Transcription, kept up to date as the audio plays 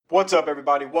What's up,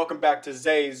 everybody? Welcome back to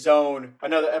Zay's Zone,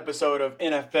 another episode of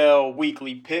NFL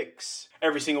Weekly Picks.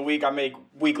 Every single week, I make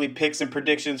weekly picks and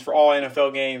predictions for all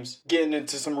NFL games. Getting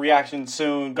into some reactions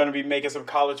soon. Going to be making some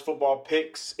college football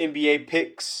picks, NBA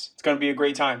picks. It's going to be a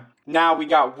great time. Now we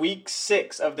got week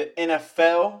 6 of the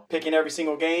NFL, picking every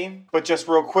single game. But just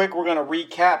real quick, we're going to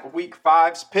recap week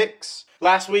 5's picks.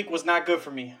 Last week was not good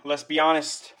for me. Let's be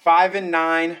honest.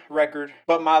 5-9 record.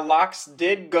 But my locks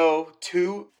did go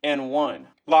 2-1.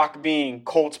 Lock being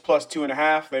Colts plus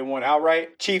 2.5. They won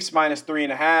outright. Chiefs minus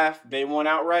 3.5. They won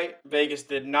outright. Vegas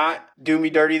did not do me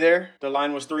dirty there. The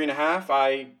line was 3.5.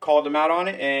 I called them out on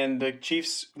it, and the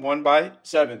Chiefs won by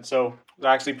 7. So it was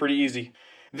actually pretty easy.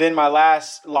 Then my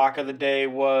last lock of the day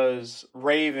was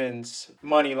Ravens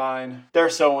money line. They're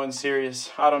so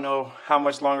unserious. I don't know how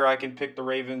much longer I can pick the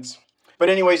Ravens. But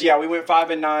anyways, yeah, we went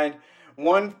 5-9.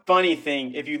 One funny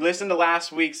thing, if you listen to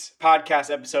last week's podcast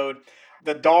episode,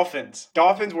 the Dolphins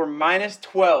were minus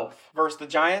 12 versus the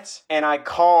Giants, and I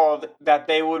called that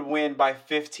they would win by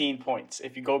 15 points.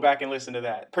 If you go back and listen to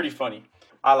that, pretty funny.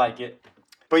 I like it.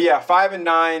 But yeah,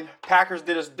 5-9. Packers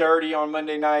did us dirty on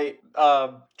Monday night.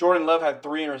 Jordan Love had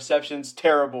 3 interceptions.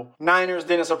 Terrible. Niners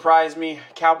didn't surprise me.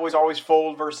 Cowboys always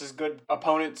fold versus good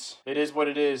opponents. It is what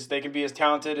it is. They can be as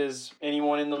talented as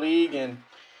anyone in the league, and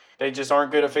they just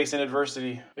aren't good at facing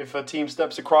adversity. If a team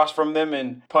steps across from them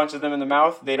and punches them in the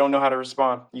mouth, they don't know how to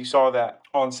respond. You saw that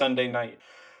on Sunday night.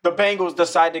 The Bengals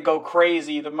decide to go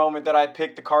crazy the moment that I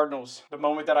pick the Cardinals. The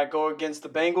moment that I go against the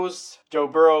Bengals, Joe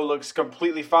Burrow looks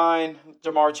completely fine.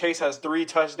 Jamar Chase has 3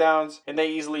 touchdowns, and they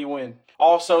easily win.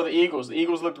 Also, the Eagles. The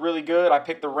Eagles looked really good. I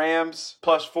picked the Rams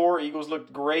plus 4. Eagles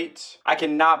looked great. I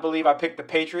cannot believe I picked the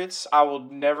Patriots. I will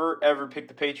never, ever pick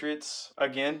the Patriots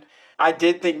again. I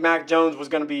did think Mac Jones was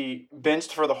going to be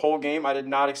benched for the whole game. I did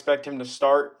not expect him to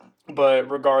start. But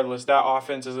regardless, that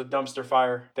offense is a dumpster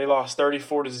fire. They lost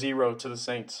 34-0 to the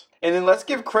Saints. And then let's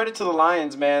give credit to the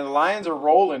Lions, man. The Lions are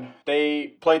rolling.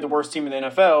 They played the worst team in the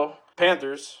NFL.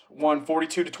 Panthers won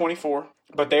 42-24.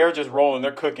 But they are just rolling.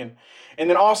 They're cooking. And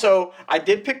then also, I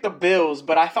did pick the Bills,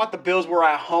 but I thought the Bills were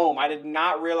at home. I did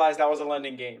not realize that was a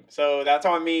London game. So that's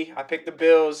on me. I picked the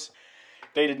Bills.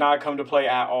 They did not come to play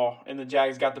at all. And the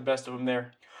Jags got the best of them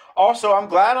there. Also, I'm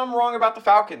glad I'm wrong about the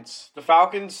Falcons. The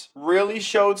Falcons really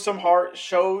showed some heart,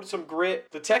 showed some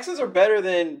grit. The Texans are better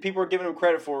than people are giving them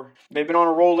credit for. They've been on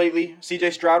a roll lately.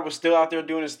 CJ Stroud was still out there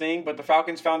doing his thing, but the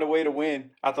Falcons found a way to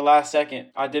win at the last second.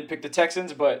 I did pick the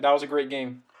Texans, but that was a great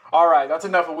game. All right, that's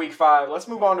enough of week 5. Let's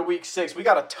move on to week 6. We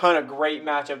got a ton of great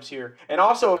matchups here. And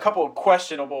also a couple of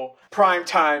questionable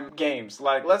primetime games.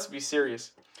 Like, let's be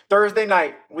serious. Thursday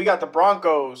night, we got the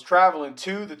Broncos traveling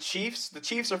to the Chiefs. The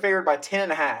Chiefs are favored by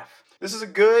 10.5. This is a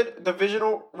good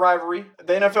divisional rivalry.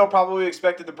 The NFL probably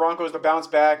expected the Broncos to bounce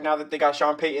back now that they got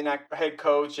Sean Payton at head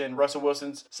coach and Russell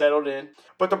Wilson's settled in.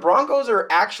 But the Broncos are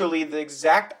actually the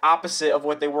exact opposite of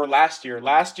what they were last year.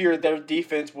 Last year, their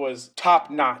defense was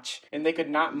top-notch, and they could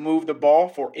not move the ball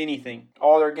for anything.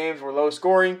 All their games were low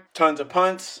scoring, tons of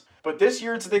punts. But this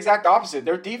year, it's the exact opposite.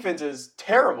 Their defense is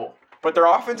terrible. But their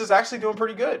offense is actually doing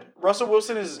pretty good. Russell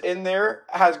Wilson is in there,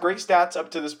 has great stats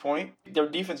up to this point. Their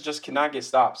defense just cannot get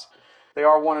stops. They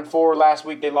are 1-4. Last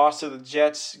week they lost to the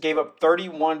Jets, gave up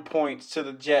 31 points to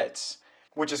the Jets,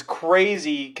 which is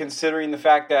crazy considering the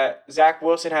fact that Zach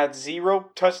Wilson had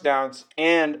 0 touchdowns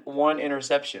and 1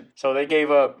 interception. So they gave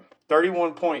up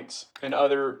 31 points in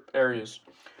other areas.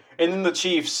 And then the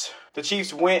Chiefs. The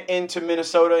Chiefs went into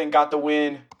Minnesota and got the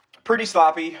win. Pretty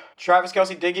sloppy. Travis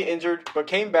Kelce did get injured, but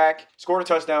came back, scored a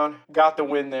touchdown, got the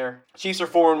win there. Chiefs are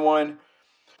 4-1.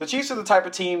 The Chiefs are the type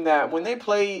of team that when they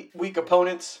play weak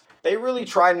opponents, they really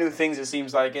try new things, it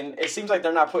seems like. And it seems like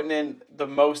they're not putting in the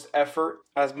most effort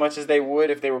as much as they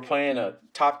would if they were playing a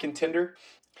top contender.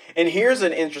 And here's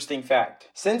an interesting fact.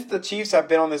 Since the Chiefs have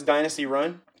been on this dynasty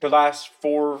run, the last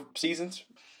 4 seasons,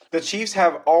 the Chiefs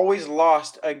have always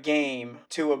lost a game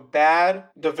to a bad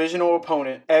divisional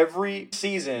opponent every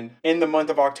season in the month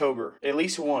of October. At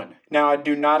least one. Now, I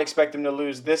do not expect them to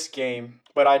lose this game,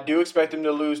 but I do expect them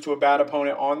to lose to a bad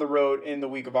opponent on the road in the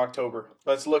week of October.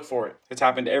 Let's look for it. It's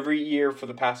happened every year for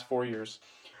the past 4 years.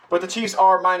 But the Chiefs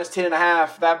are minus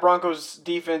 10.5. That Broncos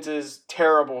defense is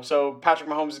terrible, so Patrick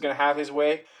Mahomes is going to have his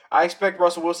way. I expect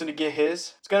Russell Wilson to get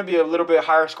his. It's going to be a little bit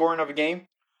higher scoring of a game.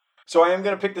 So I am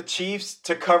going to pick the Chiefs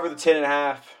to cover the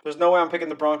 10.5. There's no way I'm picking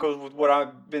the Broncos with what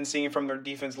I've been seeing from their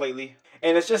defense lately.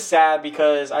 And it's just sad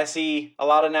because I see a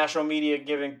lot of national media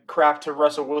giving crap to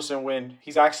Russell Wilson when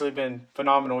he's actually been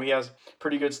phenomenal. He has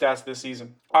pretty good stats this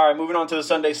season. All right, moving on to the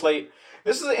Sunday slate.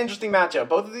 This is an interesting matchup.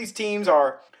 Both of these teams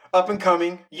are up and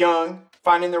coming, young,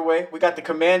 finding their way. We got the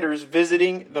Commanders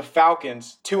visiting the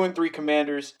Falcons. 2-3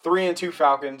 Commanders, 3-2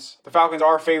 Falcons. The Falcons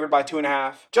are favored by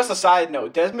 2.5. Just a side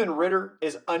note, Desmond Ridder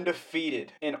is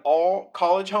undefeated in all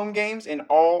college home games and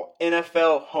all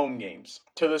NFL home games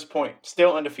to this point.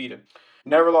 Still undefeated.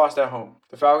 Never lost at home.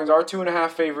 The Falcons are 2.5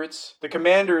 favorites. The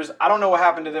Commanders, I don't know what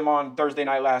happened to them on Thursday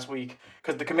night last week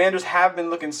because the Commanders have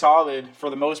been looking solid for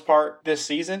the most part this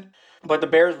season. But the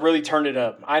Bears really turned it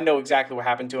up. I know exactly what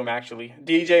happened to him, actually.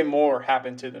 DJ Moore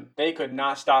happened to them. They could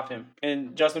not stop him.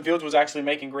 And Justin Fields was actually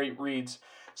making great reads.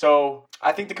 So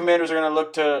I think the Commanders are going to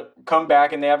look to come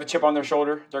back, and they have a chip on their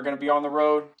shoulder. They're going to be on the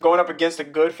road, going up against a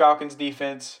good Falcons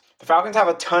defense. The Falcons have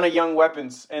a ton of young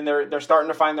weapons, and they're starting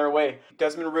to find their way.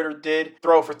 Desmond Ridder did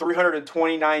throw for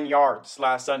 329 yards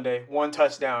last Sunday, 1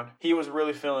 touchdown. He was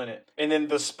really feeling it. And then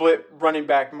the split running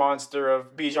back monster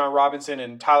of Bijan Robinson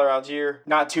and Tyler Algier,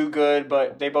 not too good,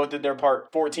 but they both did their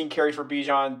part. 14 carries for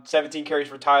Bijan, 17 carries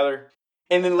for Tyler.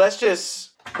 And then let's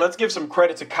give some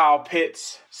credit to Kyle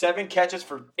Pitts. 7 catches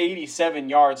for 87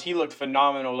 yards. He looked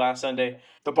phenomenal last Sunday.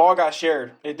 The ball got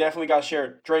shared. It definitely got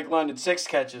shared. Drake London, 6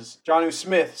 catches. Jonnu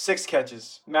Smith, 6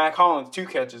 catches. Mac Hollins, 2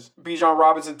 catches. Bijan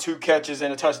Robinson, 2 catches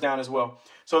and a touchdown as well.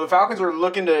 So the Falcons are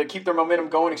looking to keep their momentum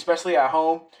going, especially at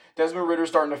home. Desmond Ridder's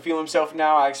starting to feel himself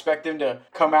now. I expect him to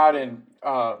come out and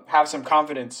have some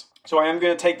confidence. So I am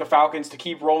going to take the Falcons to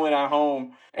keep rolling at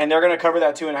home, and they're going to cover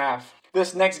that 2.5.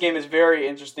 This next game is very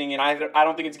interesting, and I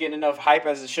don't think it's getting enough hype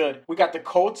as it should. We got the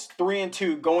Colts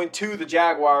 3-2 going to the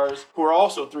Jaguars, who are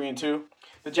also 3-2.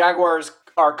 The Jaguars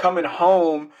are coming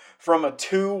home from a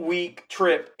 2-week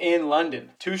trip in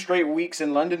London. 2 straight weeks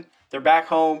in London. They're back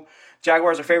home.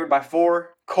 Jaguars are favored by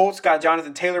 4. Colts got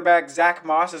Jonathan Taylor back. Zach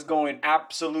Moss is going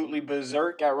absolutely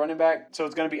berserk at running back, so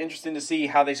it's going to be interesting to see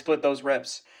how they split those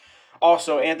reps.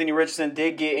 Also, Anthony Richardson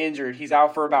did get injured. He's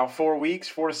out for about 4 weeks,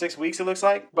 4 to 6 weeks it looks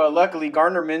like. But luckily,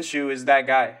 Gardner Minshew is that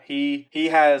guy. He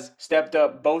has stepped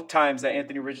up both times that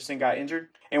Anthony Richardson got injured,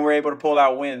 and we're able to pull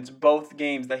out wins both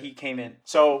games that he came in.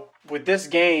 So with this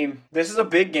game, this is a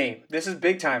big game. This is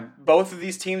big time. Both of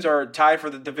these teams are tied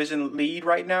for the division lead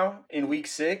right now in week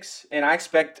 6, and I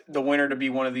expect the winner to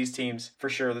be one of these teams for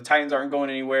sure. The Titans aren't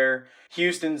going anywhere.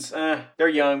 Houston's, they're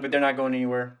young, but they're not going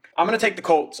anywhere. I'm going to take the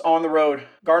Colts on the road.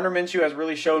 Gardner Minshew has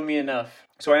really shown me enough.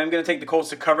 So I am going to take the Colts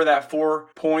to cover that 4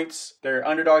 points. They're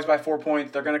underdogs by 4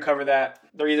 points. They're going to cover that.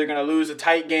 They're either going to lose a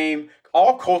tight game.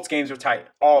 All Colts games are tight.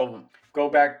 All of them. Go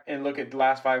back and look at the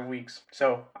last 5 weeks.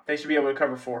 So they should be able to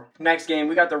cover 4. Next game,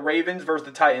 we got the Ravens versus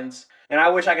the Titans. And I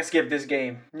wish I could skip this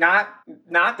game. Not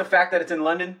the fact that it's in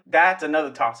London. That's another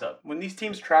toss-up. When these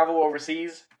teams travel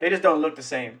overseas, they just don't look the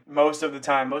same most of the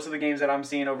time. Most of the games that I'm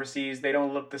seeing overseas, they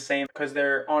don't look the same because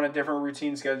they're on a different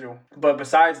routine schedule. But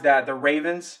besides that, the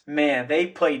Ravens, man, they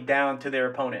played down to their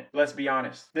opponent. Let's be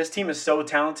honest. This team is so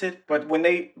talented. But when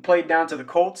they played down to the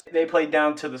Colts, they played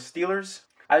down to the Steelers.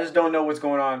 I just don't know what's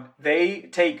going on. They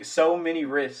take so many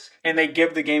risks, and they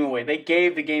give the game away. They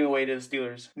gave the game away to the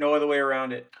Steelers. No other way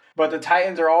around it. But the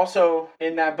Titans are also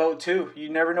in that boat too. You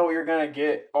never know what you're going to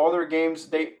get. All their games,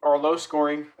 they are low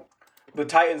scoring. The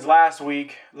Titans last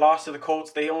week lost to the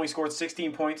Colts. They only scored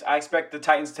 16 points. I expect the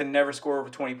Titans to never score over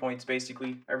 20 points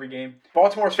basically every game.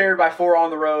 Baltimore's favored by 4 on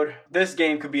the road. This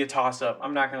game could be a toss-up.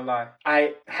 I'm not going to lie.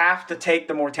 I have to take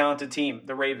the more talented team,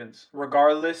 the Ravens,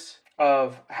 regardless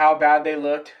of how bad they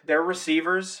looked. Their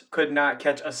receivers could not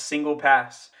catch a single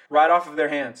pass right off of their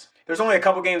hands. There's only a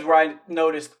couple games where I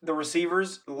noticed the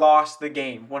receivers lost the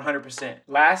game 100%.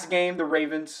 Last game, the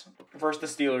Ravens versus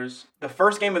the Steelers. The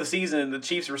first game of the season, the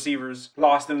Chiefs receivers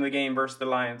lost in the game versus the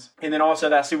Lions. And then also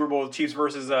that Super Bowl, the Chiefs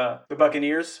versus the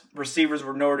Buccaneers, receivers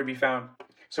were nowhere to be found.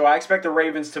 So I expect the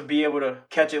Ravens to be able to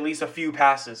catch at least a few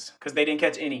passes because they didn't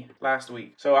catch any last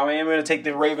week. So I am going to take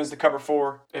the Ravens to cover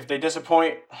 4. If they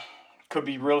disappoint, could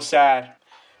be real sad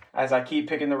as I keep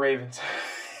picking the Ravens.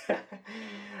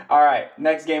 All right,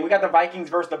 next game. We got the Vikings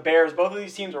versus the Bears. Both of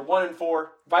these teams are 1-4.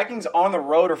 Vikings on the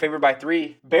road are favored by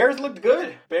 3. Bears looked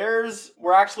good. Bears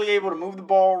were actually able to move the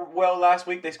ball well last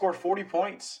week. They scored 40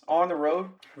 points on the road.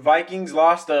 Vikings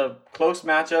lost a close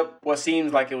matchup. What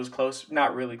seems like it was close.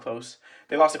 Not really close.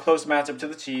 They lost a close matchup to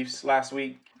the Chiefs last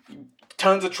week.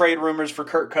 Tons of trade rumors for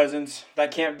Kirk Cousins.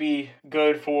 That can't be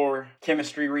good for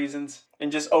chemistry reasons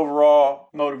and just overall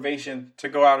motivation to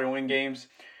go out and win games.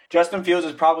 Justin Fields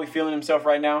is probably feeling himself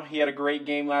right now. He had a great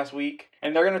game last week,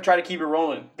 and they're going to try to keep it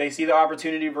rolling. They see the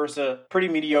opportunity versus a pretty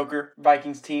mediocre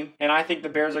Vikings team, and I think the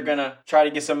Bears are going to try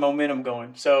to get some momentum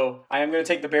going. So I am going to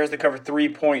take the Bears to cover 3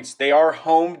 points. They are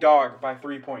home dog by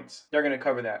 3 points. They're going to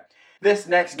cover that. This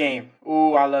next game,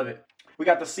 ooh, I love it. We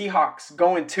got the Seahawks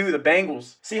going to the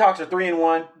Bengals. Seahawks are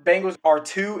 3-1. Bengals are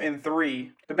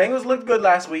 2-3. The Bengals looked good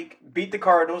last week. Beat the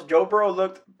Cardinals. Joe Burrow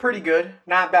looked pretty good.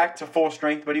 Not back to full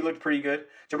strength, but he looked pretty good.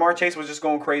 Jamar Chase was just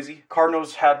going crazy.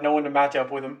 Cardinals had no one to match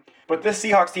up with him. But this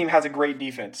Seahawks team has a great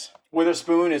defense.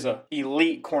 Witherspoon is an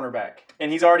elite cornerback.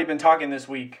 And he's already been talking this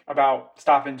week about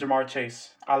stopping Jamar Chase.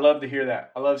 I love to hear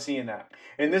that. I love seeing that.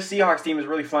 And this Seahawks team is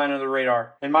really flying under the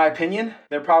radar. In my opinion,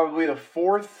 they're probably the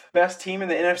fourth best team in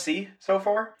the NFC so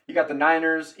far. You got the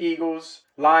Niners, Eagles,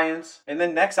 Lions, and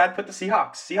then next I'd put the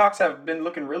Seahawks. Seahawks have been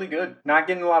looking really good. Not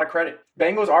getting a lot of credit.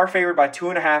 Bengals are favored by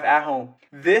 2.5 at home.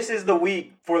 This is the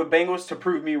week for the Bengals to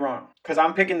prove me wrong because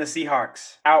I'm picking the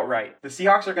Seahawks outright. The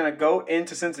Seahawks are going to go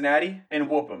into Cincinnati and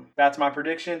whoop them. That's my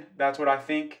prediction. That's what I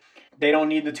think. They don't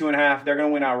need the 2.5. They're going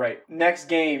to win outright. Next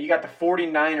game, you got the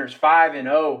 49ers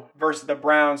 5-0 versus the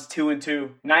Browns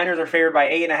 2-2. Niners are favored by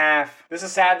 8.5. This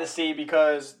is sad to see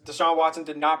because Deshaun Watson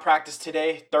did not practice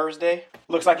today, Thursday.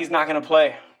 Looks like he's not going to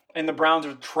play. And the Browns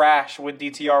are trash with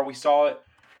DTR. We saw it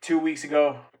 2 weeks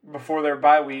ago before their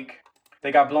bye week.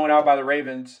 They got blown out by the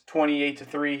Ravens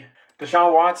 28-3.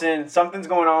 Deshaun Watson, something's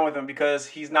going on with him because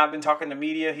he's not been talking to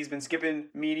media. He's been skipping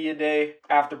media day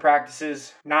after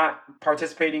practices, not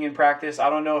participating in practice.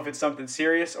 I don't know if it's something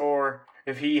serious or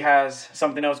if he has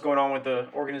something else going on with the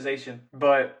organization.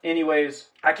 But anyways,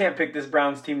 I can't pick this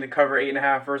Browns team to cover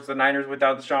 8.5 versus the Niners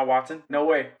without Deshaun Watson. No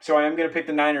way. So I am going to pick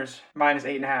the Niners minus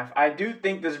 8.5. I do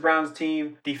think this Browns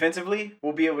team defensively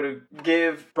will be able to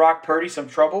give Brock Purdy some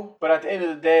trouble. But at the end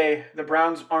of the day, the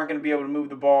Browns aren't going to be able to move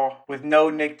the ball with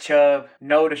no Nick Chubb,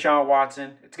 no Deshaun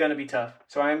Watson. It's going to be tough.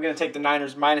 So I am going to take the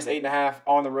Niners minus 8.5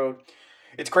 on the road.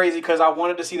 It's crazy because I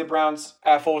wanted to see the Browns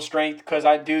at full strength because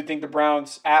I do think the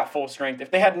Browns at full strength. If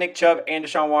they had Nick Chubb and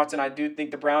Deshaun Watson, I do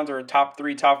think the Browns are a top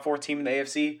 3, top 4 team in the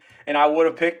AFC, and I would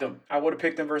have picked them. I would have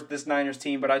picked them versus this Niners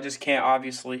team, but I just can't,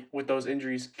 obviously, with those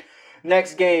injuries.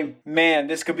 Next game, man,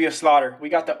 this could be a slaughter. We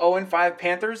got the 0-5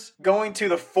 Panthers going to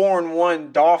the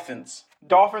 4-1 Dolphins.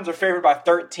 Dolphins are favored by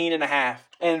 13.5,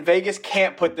 and Vegas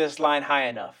can't put this line high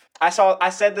enough. I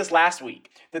said this last week.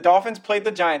 The Dolphins played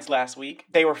the Giants last week.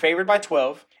 They were favored by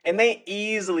 12, and they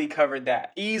easily covered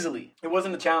that. Easily. It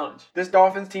wasn't a challenge. This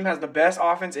Dolphins team has the best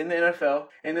offense in the NFL,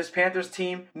 and this Panthers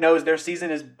team knows their season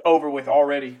is over with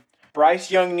already.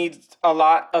 Bryce Young needs a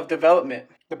lot of development.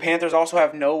 The Panthers also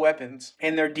have no weapons,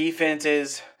 and their defense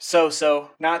is so-so.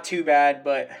 Not too bad,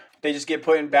 but they just get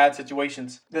put in bad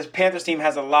situations. This Panthers team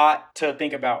has a lot to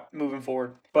think about moving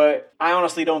forward. But I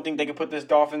honestly don't think they can put this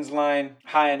Dolphins line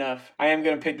high enough. I am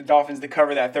going to pick the Dolphins to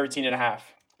cover that 13.5.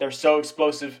 They're so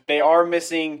explosive. They are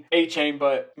missing A-Chain,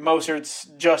 but Mostert's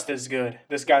just as good.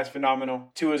 This guy's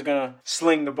phenomenal. Tua's going to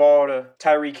sling the ball to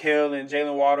Tyreek Hill and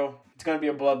Jalen Waddle. It's going to be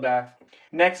a bloodbath.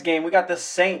 Next game, we got the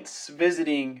Saints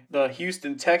visiting the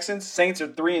Houston Texans. Saints are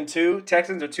 3-2.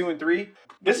 Texans are 2-3.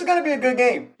 This is going to be a good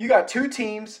game. You got two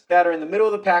teams that are in the middle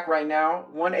of the pack right now.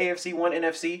 One AFC, one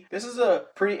NFC. This is a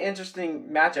pretty interesting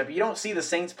matchup. You don't see the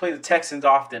Saints play the Texans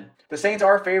often. The Saints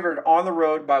are favored on the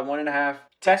road by 1.5.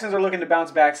 Texans are looking to bounce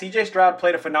back. C.J. Stroud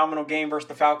played a phenomenal game versus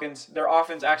the Falcons. Their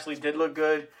offense actually did look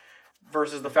good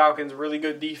versus the Falcons. Really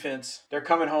good defense. They're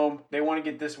coming home. They want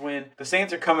to get this win. The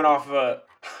Saints are coming off of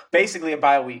basically a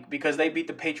bye week because they beat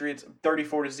the Patriots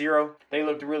 34-0. They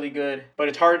looked really good, but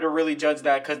it's hard to really judge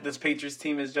that because this Patriots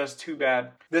team is just too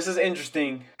bad. This is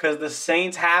interesting because the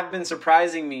Saints have been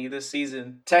surprising me this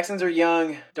season. Texans are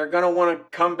young. They're going to want to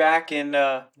come back and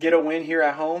get a win here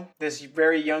at home. This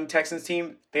very young Texans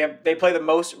team, they play the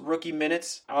most rookie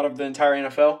minutes out of the entire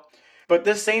NFL. But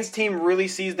this Saints team really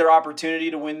sees their opportunity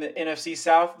to win the NFC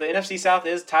South. The NFC South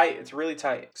is tight. It's really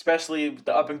tight, especially with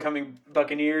the up-and-coming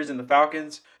Buccaneers and the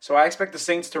Falcons. So I expect the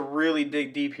Saints to really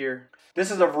dig deep here.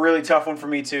 This is a really tough one for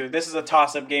me, too. This is a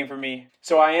toss-up game for me.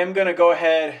 So I am going to go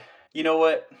ahead. You know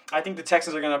what? I think the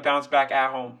Texans are going to bounce back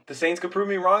at home. The Saints could prove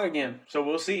me wrong again. So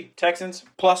we'll see. Texans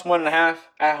plus 1.5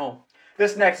 at home.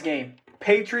 This next game,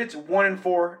 Patriots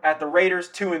 1-4 at the Raiders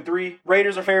 2-3.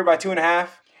 Raiders are favored by 2.5.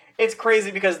 It's crazy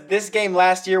because this game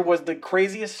last year was the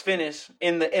craziest finish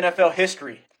in the NFL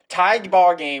history. Tied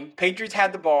ball game, Patriots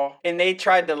had the ball, and they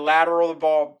tried to lateral the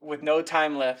ball with no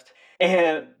time left.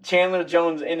 And Chandler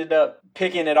Jones ended up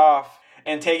picking it off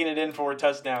and taking it in for a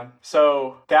touchdown.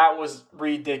 So that was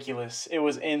ridiculous. It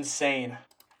was insane.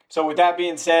 So with that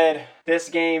being said, this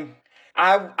game,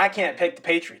 I can't pick the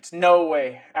Patriots. No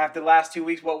way. After the last 2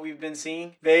 weeks, what we've been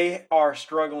seeing, they are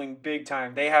struggling big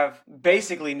time. They have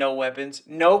basically no weapons,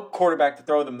 no quarterback to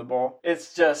throw them the ball.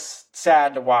 It's just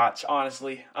sad to watch,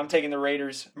 honestly. I'm taking the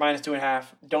Raiders minus 2.5.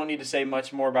 Don't need to say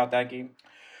much more about that game.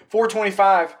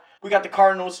 425. We got the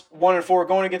Cardinals 1-4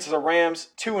 going against the Rams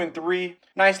 2-3.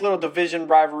 Nice little division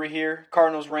rivalry here.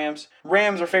 Cardinals Rams.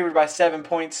 Rams are favored by 7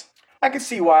 points. I can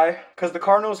see why, because the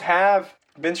Cardinals have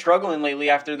been struggling lately.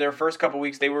 After their first couple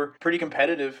weeks, they were pretty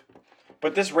competitive.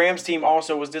 But this Rams team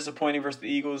also was disappointing versus the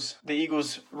Eagles. The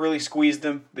Eagles really squeezed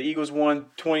them. The Eagles won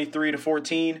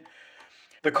 23-14.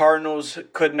 The Cardinals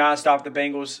could not stop the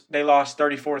Bengals. They lost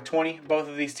 34-20. Both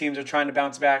of these teams are trying to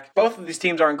bounce back. Both of these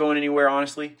teams aren't going anywhere,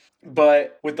 honestly.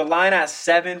 But with the line at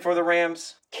 7 for the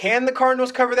Rams, can the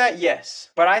Cardinals cover that? Yes.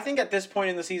 But I think at this point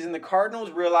in the season, the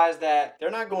Cardinals realize that they're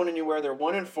not going anywhere. They're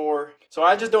 1-4. So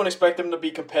I just don't expect them to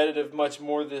be competitive much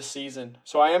more this season.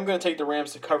 So I am going to take the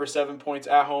Rams to cover 7 points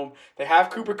at home. They have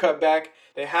Cooper Kupp back.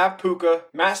 They have Puka.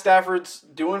 Matt Stafford's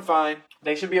doing fine.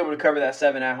 They should be able to cover that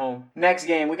 7 at home. Next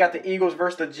game, we got the Eagles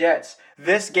versus the Jets.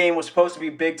 This game was supposed to be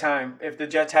big time if the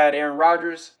Jets had Aaron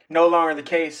Rodgers. No longer the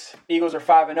case. Eagles are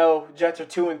 5-0. Jets are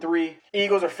 2-3.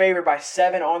 Eagles are favored by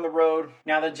 7 on the road.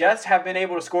 Now, the Jets have been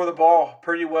able to score the ball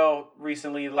pretty well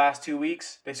recently the last 2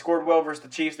 weeks. They scored well versus the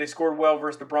Chiefs. They scored well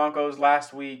versus the Broncos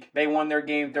last week. They won their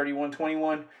game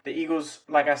 31-21. The Eagles,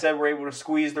 like I said, were able to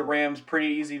squeeze the Rams.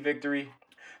 Pretty easy victory.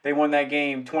 They won that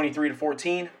game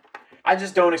 23-14. I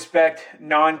just don't expect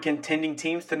non-contending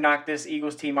teams to knock this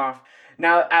Eagles team off.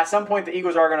 Now, at some point, the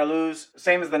Eagles are going to lose.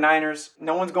 Same as the Niners.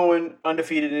 No one's going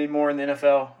undefeated anymore in the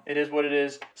NFL. It is what it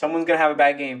is. Someone's going to have a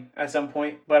bad game at some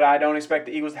point. But I don't expect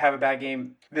the Eagles to have a bad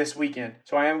game this weekend.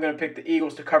 So I am going to pick the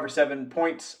Eagles to cover 7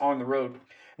 points on the road.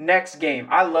 Next game.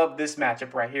 I love this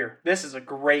matchup right here. This is a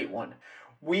great one.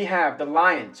 We have the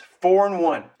Lions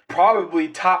 4-1. Probably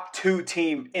top 2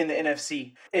 team in the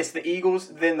NFC. It's the Eagles,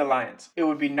 then the Lions. It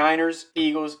would be Niners,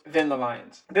 Eagles, then the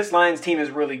Lions. This Lions team is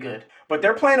really good. But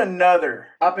they're playing another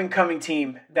up-and-coming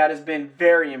team that has been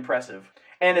very impressive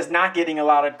and is not getting a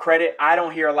lot of credit. I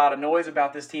don't hear a lot of noise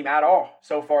about this team at all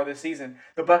so far this season.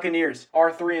 The Buccaneers are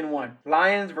 3-1.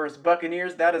 Lions versus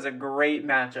Buccaneers, that is a great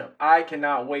matchup. I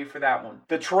cannot wait for that one.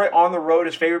 Detroit on the road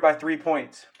is favored by 3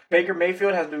 points. Baker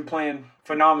Mayfield has been playing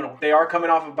phenomenal. They are coming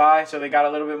off a bye, so they got a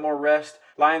little bit more rest.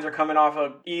 Lions are coming off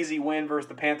an easy win versus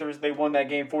the Panthers. They won that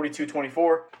game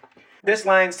 42-24. This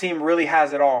Lions team really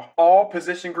has it all. All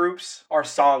position groups are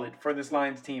solid for this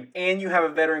Lions team. And you have a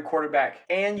veteran quarterback.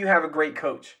 And you have a great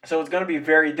coach. So it's going to be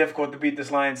very difficult to beat this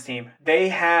Lions team. They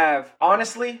have,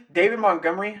 honestly, David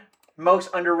Montgomery, most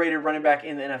underrated running back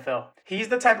in the NFL. He's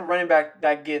the type of running back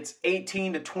that gets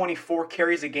 18 to 24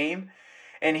 carries a game.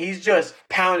 And he's just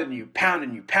pounding you.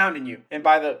 And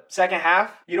by the second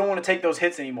half, you don't want to take those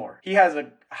hits anymore. He has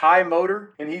a high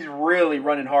motor, and he's really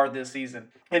running hard this season.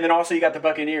 And then also you got the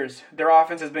Buccaneers. Their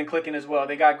offense has been clicking as well.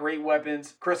 They got great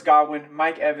weapons. Chris Godwin,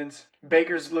 Mike Evans.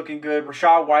 Baker's looking good.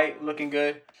 Rachaad White looking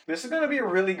good. This is going to be a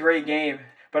really great game.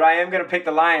 But I am going to pick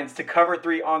the Lions to cover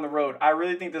 3 on the road. I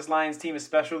really think this Lions team is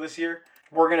special this year.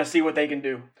 We're going to see what they can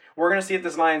do. We're going to see if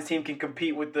this Lions team can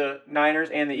compete with the Niners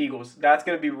and the Eagles. That's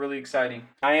going to be really exciting.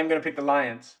 I am going to pick the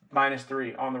Lions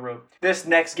 -3 on the road. This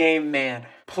next game, man,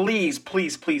 please,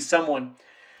 someone.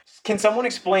 Can someone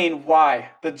explain why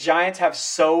the Giants have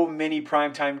so many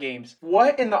primetime games?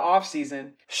 What in the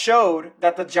offseason showed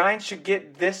that the Giants should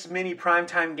get this many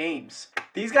primetime games?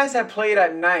 These guys have played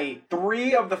at night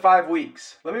 3 of the 5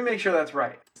 weeks. Let me make sure that's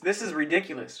right. This is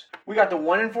ridiculous. We got the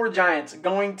 1-4 Giants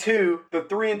going to the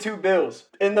 3-2 Bills.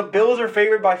 And the Bills are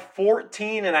favored by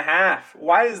 14.5.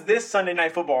 Why is this Sunday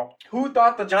Night Football? Who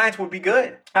thought the Giants would be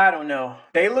good? I don't know.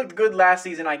 They looked good last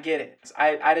season, I get it.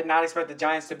 I did not expect the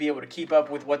Giants to be able to keep up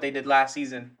with what they did last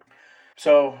season.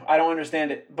 So I don't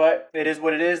understand it. But it is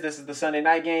what it is. This is the Sunday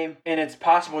night game. And it's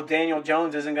possible Daniel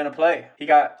Jones isn't going to play. He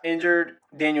got injured.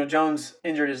 Daniel Jones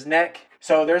injured his neck.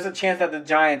 So there's a chance that the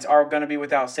Giants are going to be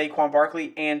without Saquon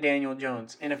Barkley and Daniel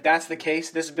Jones. And if that's the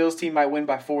case, this Bills team might win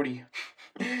by 40.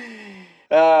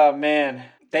 Oh, man.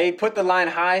 They put the line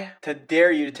high to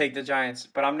dare you to take the Giants,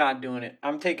 but I'm not doing it.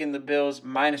 I'm taking the Bills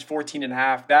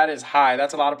 -14.5. That is high.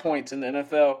 That's a lot of points in the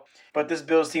NFL. But this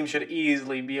Bills team should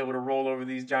easily be able to roll over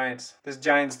these Giants. This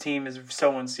Giants team is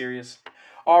so unserious.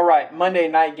 All right, Monday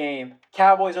night game.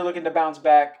 Cowboys are looking to bounce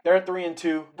back. They're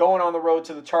 3-2, going on the road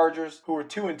to the Chargers, who are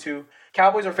 2-2.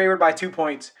 Cowboys are favored by 2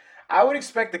 points. I would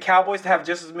expect the Cowboys to have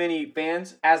just as many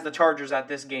fans as the Chargers at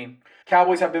this game.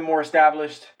 Cowboys have been more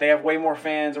established. They have way more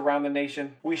fans around the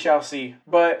nation. We shall see.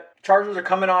 But Chargers are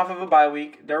coming off of a bye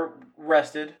week. They're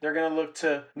rested. They're going to look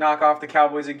to knock off the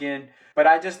Cowboys again. But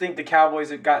I just think the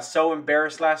Cowboys got so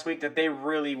embarrassed last week that they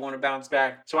really want to bounce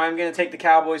back. So I'm going to take the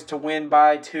Cowboys to win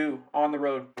by 2 on the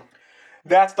road.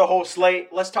 That's the whole slate.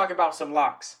 Let's talk about some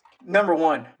locks. Number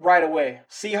 1, right away,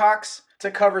 Seahawks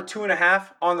to cover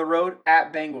 2.5 on the road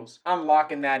at Bengals. I'm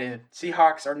locking that in.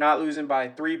 Seahawks are not losing by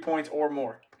 3 points or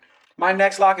more. My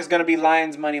next lock is going to be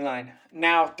Lions money line.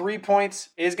 Now, 3 points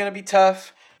is going to be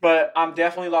tough, but I'm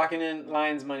definitely locking in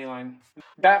Lions money line.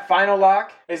 That final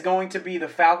lock is going to be the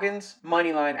Falcons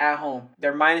money line at home.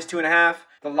 They're -2.5.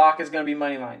 The lock is going to be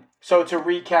money line. So to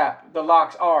recap, the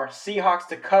locks are Seahawks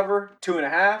to cover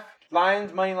 2.5.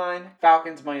 Lions money line,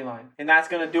 Falcons money line. And that's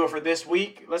going to do it for this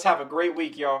week. Let's have a great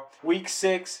week, y'all. Week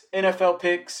 6, NFL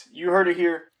picks. You heard it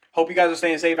here. Hope you guys are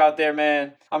staying safe out there,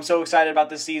 man. I'm so excited about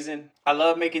this season. I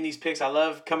love making these picks. I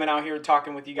love coming out here and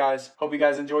talking with you guys. Hope you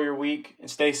guys enjoy your week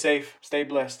and stay safe. Stay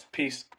blessed. Peace.